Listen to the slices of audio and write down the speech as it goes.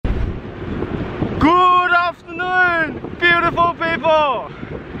Beautiful people!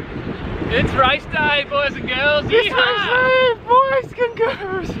 It's race day, boys and girls! It's race day, boys and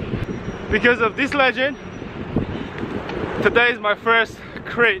girls! Because of this legend, today is my first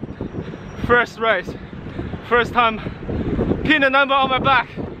crit, first race, first time pin a number on my back.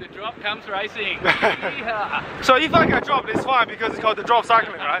 The drop comes racing. So if I get dropped, it's fine because it's called the drop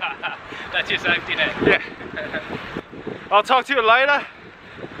cycling, right? That's your safety net. Yeah. I'll talk to you later.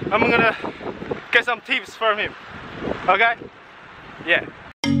 I'm gonna get some tips from him. Okay? Yeah.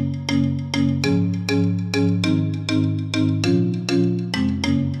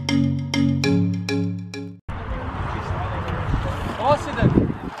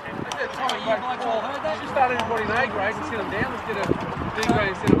 Just start everybody in A grade and sit them down instead of D grade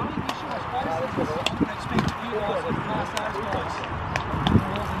instead of up. Expect you guys to pass those guys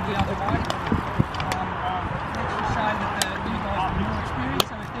the other way. Let's just show that the new guys have more experience,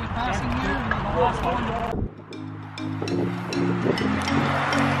 so if they're passing you and you're the last one.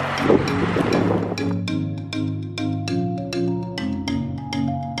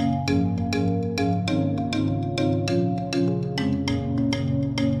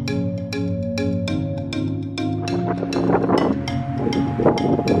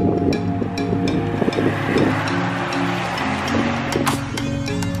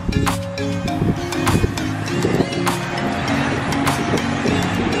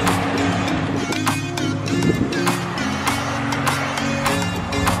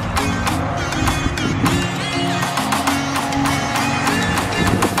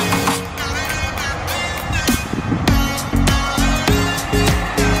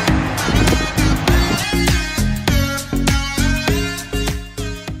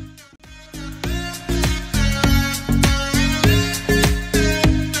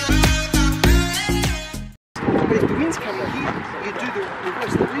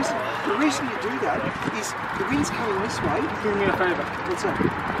 The wind's coming this way. Do me a favour. What's that?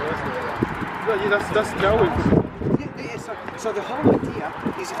 That's going. Yeah, so the whole idea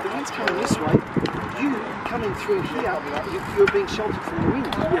is if the wind's coming this way, you coming through here, you're being sheltered from the wind.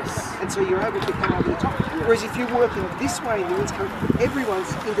 Yes. And so you're able to come over the top. Whereas if you're working this way and the wind's coming,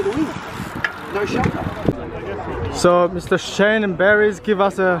 everyone's into the wind. No shelter. So Mr. Shane and Barry's give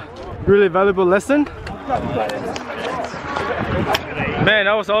us a really valuable lesson. Man,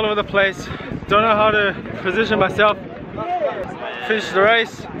 I was all over the place. Don't know how to position myself. Finished the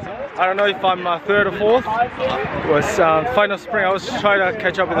race. I don't know if I'm third or fourth. It was final sprint. I was trying to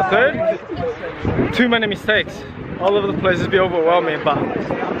catch up with the third. Too many mistakes. All over the place. It's been overwhelming, but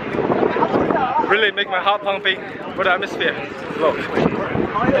really make my heart pumping for the atmosphere. Look.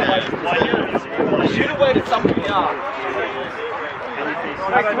 Should have waited something out.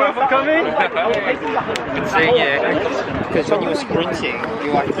 Thanks for coming. Good seeing you. Because when you were sprinting,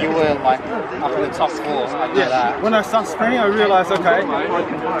 you were like up in the top four. I know that. When I started sprinting, I realized, okay,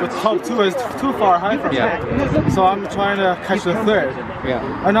 the top two is too far high from me. So I'm trying to catch the third. Yeah.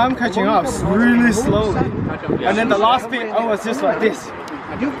 And I'm catching up really slowly. And then the last bit, I was just like this.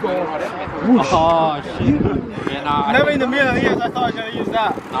 Oh shit. Yeah, no, Never in a million years I thought I was going to use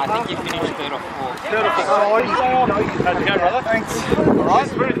that. I think you finished third or fourth. Third or fourth. How's it going, brother? Thanks. Alright,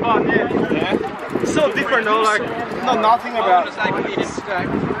 it's pretty fun, yeah. It's so different though, like, know nothing about it.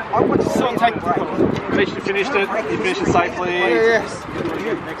 I want to so technical. At least you finished it, you finished it safely. Yeah.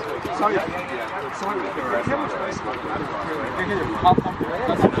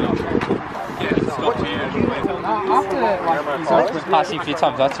 After like passing a few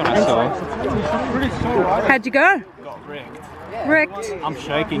times, that's when I saw. How'd you go? Got wrecked. Wrecked. I'm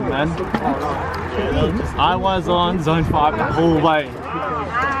shaking, man. I was on zone 5 the whole way.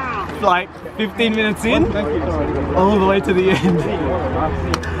 Like 15 minutes in, all the way to the end.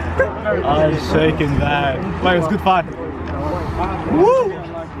 I was shaking bad. But it was good fun. Woo!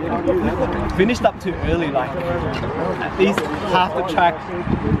 Finished up too early, like at least half the track,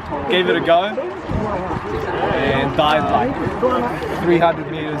 gave it a go and died like 300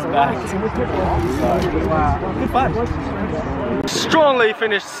 meters back. So, good fun. Strongly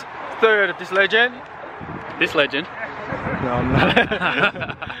finished third at this legend. This legend? No, I'm not.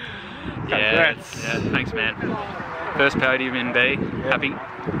 Yeah, thanks man. First podium in B. Happy?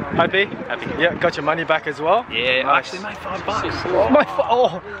 Happy? Happy. Yeah, got your money back as well. Yeah, Nice. I actually made $5.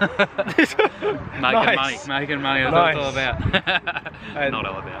 Nice. Making money, that's Nice. what it's all about. And Not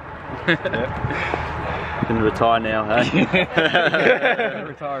all about. can retire now, hey?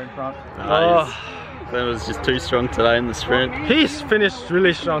 Retire in front. That was just too strong today in the sprint. He's finished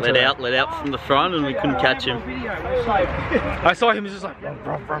really strong today. Let out from the front and we couldn't catch him. I saw him just like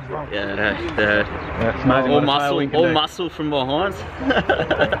all muscle from behind.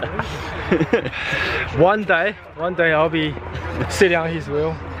 One day I'll be sitting on his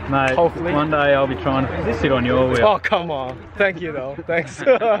wheel. Mate, hopefully. One day I'll be trying to sit on your wheel. Oh, come on. Thank you though. Thanks.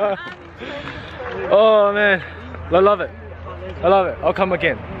 Oh man, I love it. I love it. I'll come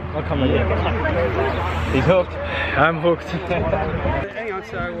again. I'll come again. He's hooked. I'm hooked. Hang on,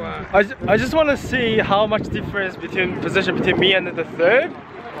 so I just want to see how much difference between position between me and the third.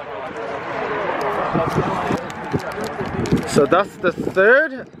 So that's the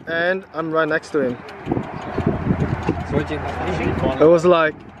third, and I'm right next to him. It was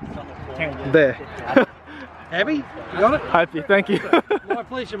like there. Happy? You got it? Happy, thank you. My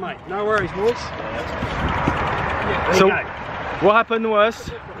pleasure, mate. No worries, boys. So what happened was,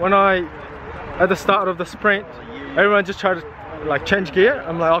 when at the start of the sprint, everyone just tried to like change gear.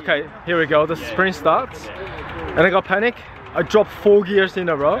 I'm like, okay, here we go, the sprint starts. And I got panic. I dropped 4 gears in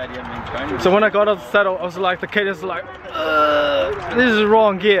a row. So when I got out of the saddle, I was like, the cadence was like, this is the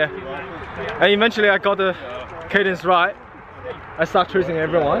wrong gear. And eventually I got the cadence right. I started chasing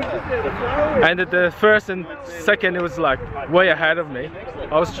everyone. And the first and second, it was like way ahead of me.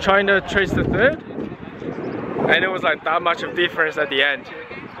 I was trying to chase the third. And it was like that much of difference at the end.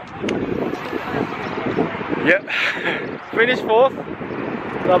 Yep. Finished 4th.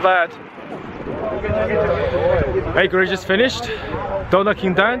 Not bad. Hey, Gridge finished. Donut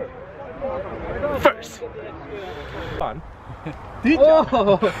King Dan. First. Fun.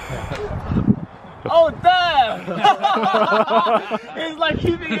 Oh damn! He's like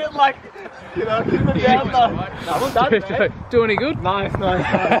keeping it like, you know, keeping it down. No, well done, mate. Do any good? Nice. Just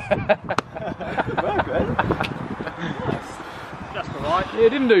alright. Yeah,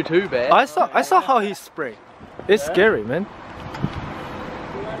 didn't do too bad. I saw how he sprayed. It's scary, man.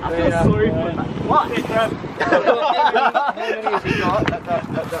 I feel sorry for that. What?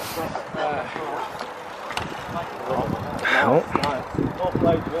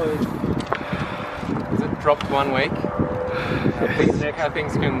 Has it dropped 1 week? How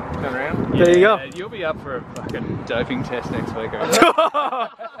things can turn around? There you go. You'll be up for a fucking doping test next week.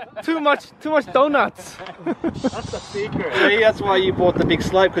 Too much donuts. That's the secret. See, that's why you bought the big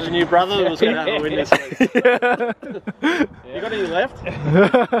slope, because you knew brother was going to have a win this week. Yeah. You got any left?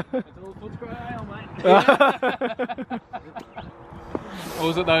 Or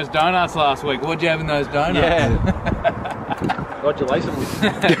was it those donuts last week? What'd you have in those donuts? Yeah. What'd you lace them with?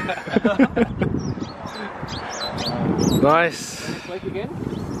 Nice. This week again?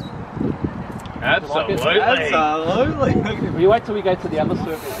 Absolutely. Absolutely. We wait till we go to the other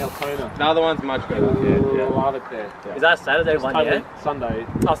circuit in Altona. The other one's much better. Yeah. Love it there. Yeah. Is that a Saturday one, yeah? Sunday.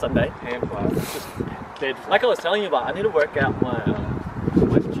 Oh, Sunday. Hand flat. It's just dead flat. Like I was telling you about, I need to work out my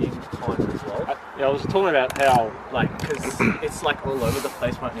gym times as well. Yeah, I was talking about how, Like, because it's like all over the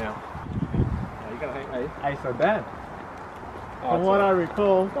place right now. you're going to hang me. Hey, so Dan, From what I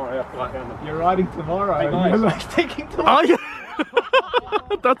recall, you're riding tomorrow. You're like taking tomorrow. Oh yeah.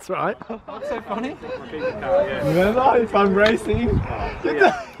 That's right. What's so funny? No, if I'm racing,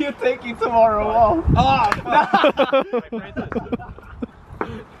 you're taking tomorrow off.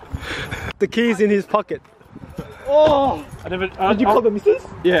 The key's in his pocket. Oh! Did you call the missus?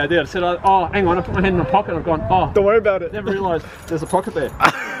 Yeah, I did. I said, oh, hang on, I put my hand in my pocket and I've gone, oh. Don't worry about it. Never realised there's a pocket there. See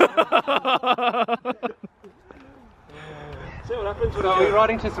what happens when So are we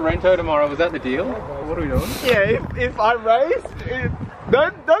riding to Sorrento tomorrow? Was that the deal? What are we doing? Yeah, if I race,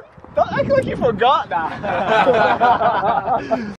 don't act like you forgot that.